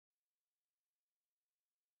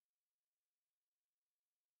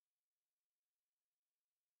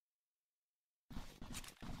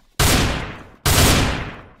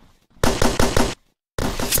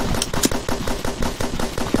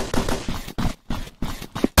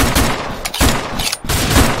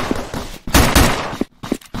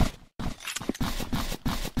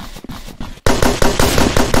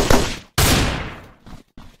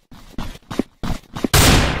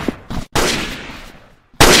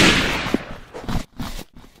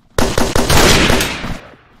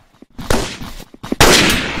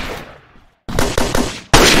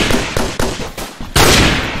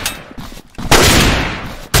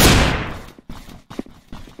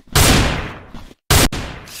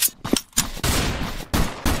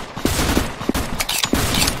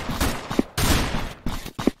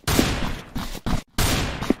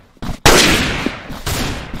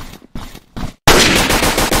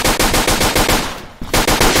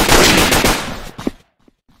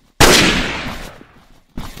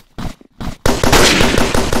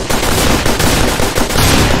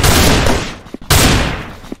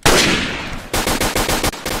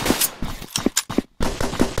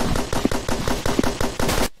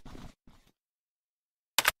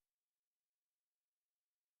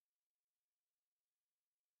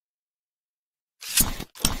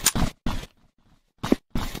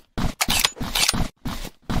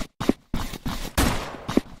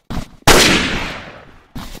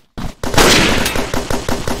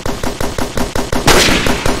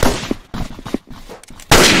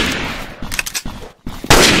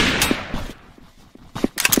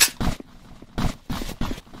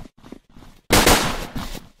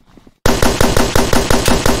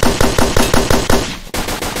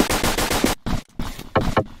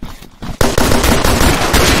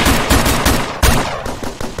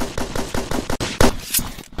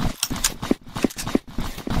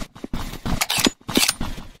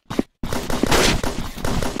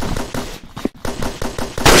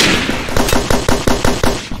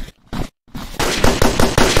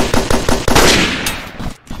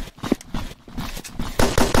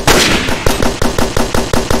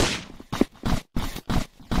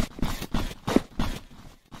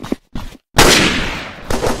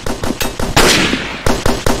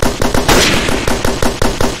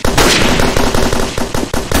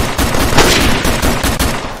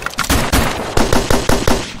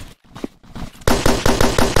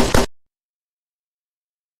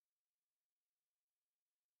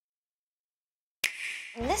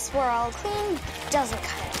this world, clean doesn't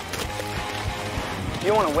cut it. If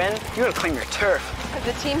you want to win, you gotta claim your turf.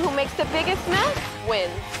 Because the team who makes the biggest mess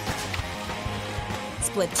wins.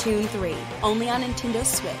 Splatoon 3, only on Nintendo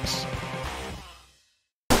Switch.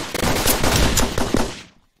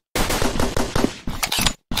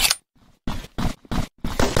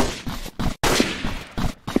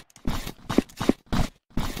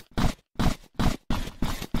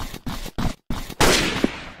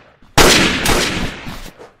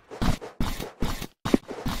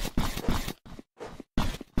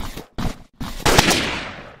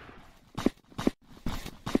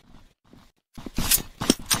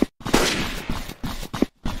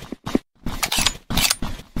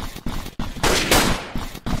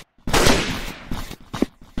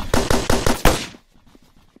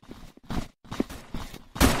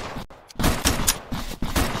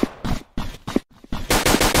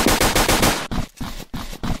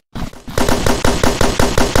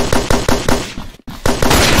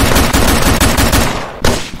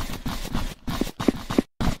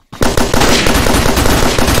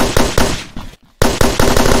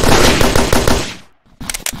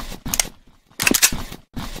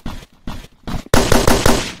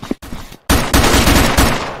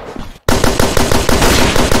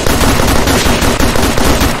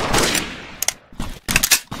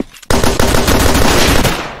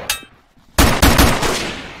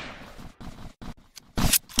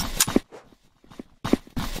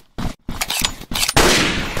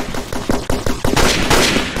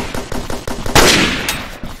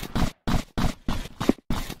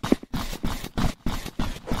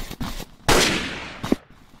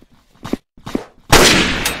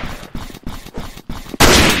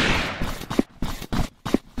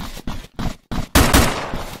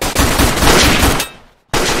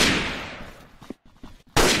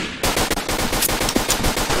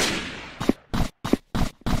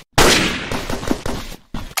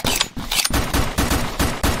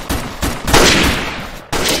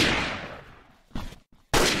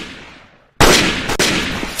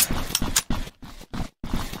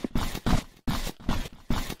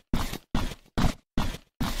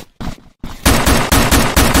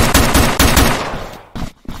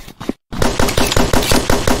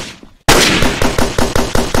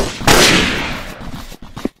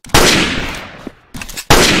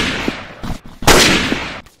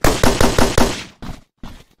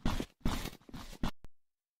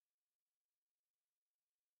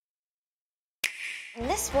 In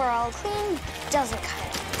this world, clean doesn't cut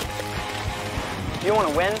it. If you want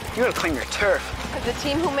to win, you gotta claim your turf. Because the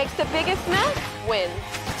team who makes the biggest mess wins.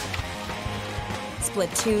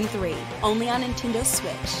 Splatoon 3, only on Nintendo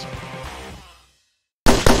Switch.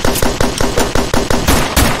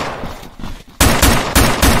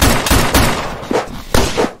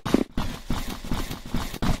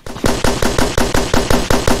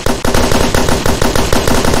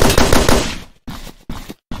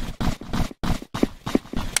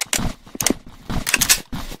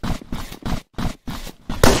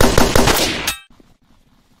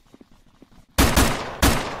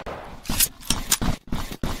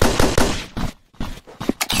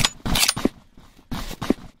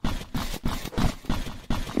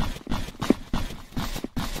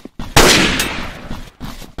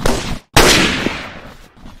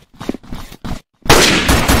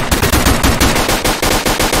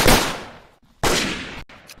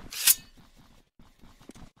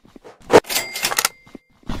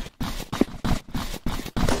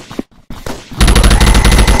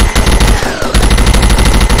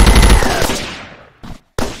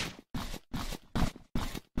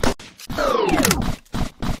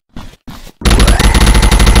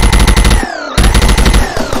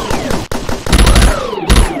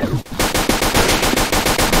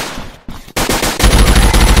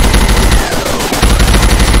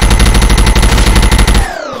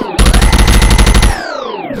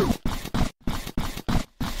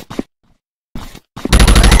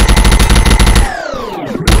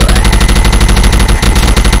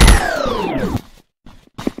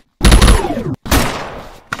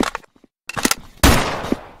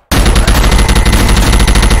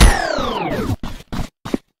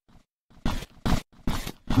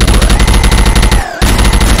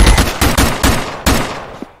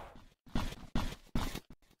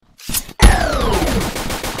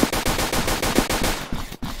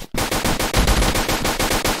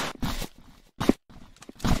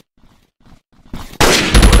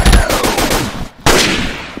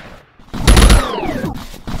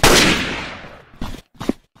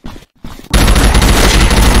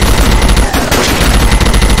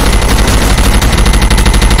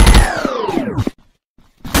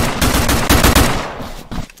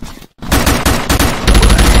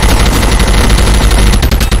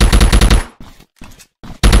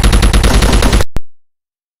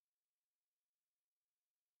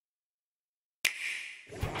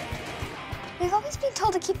 always being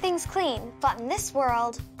told to keep things clean, but in this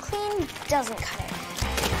world, clean doesn't cut it.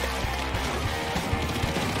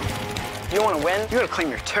 If you want to win, you gotta claim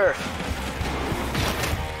your turf.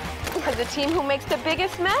 Because the team who makes the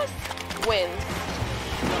biggest mess wins.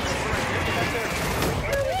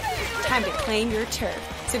 Time to claim your turf.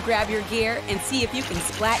 So grab your gear and see if you can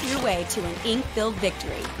splat your way to an ink-filled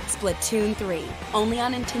victory. Splatoon 3, only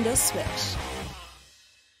on Nintendo Switch.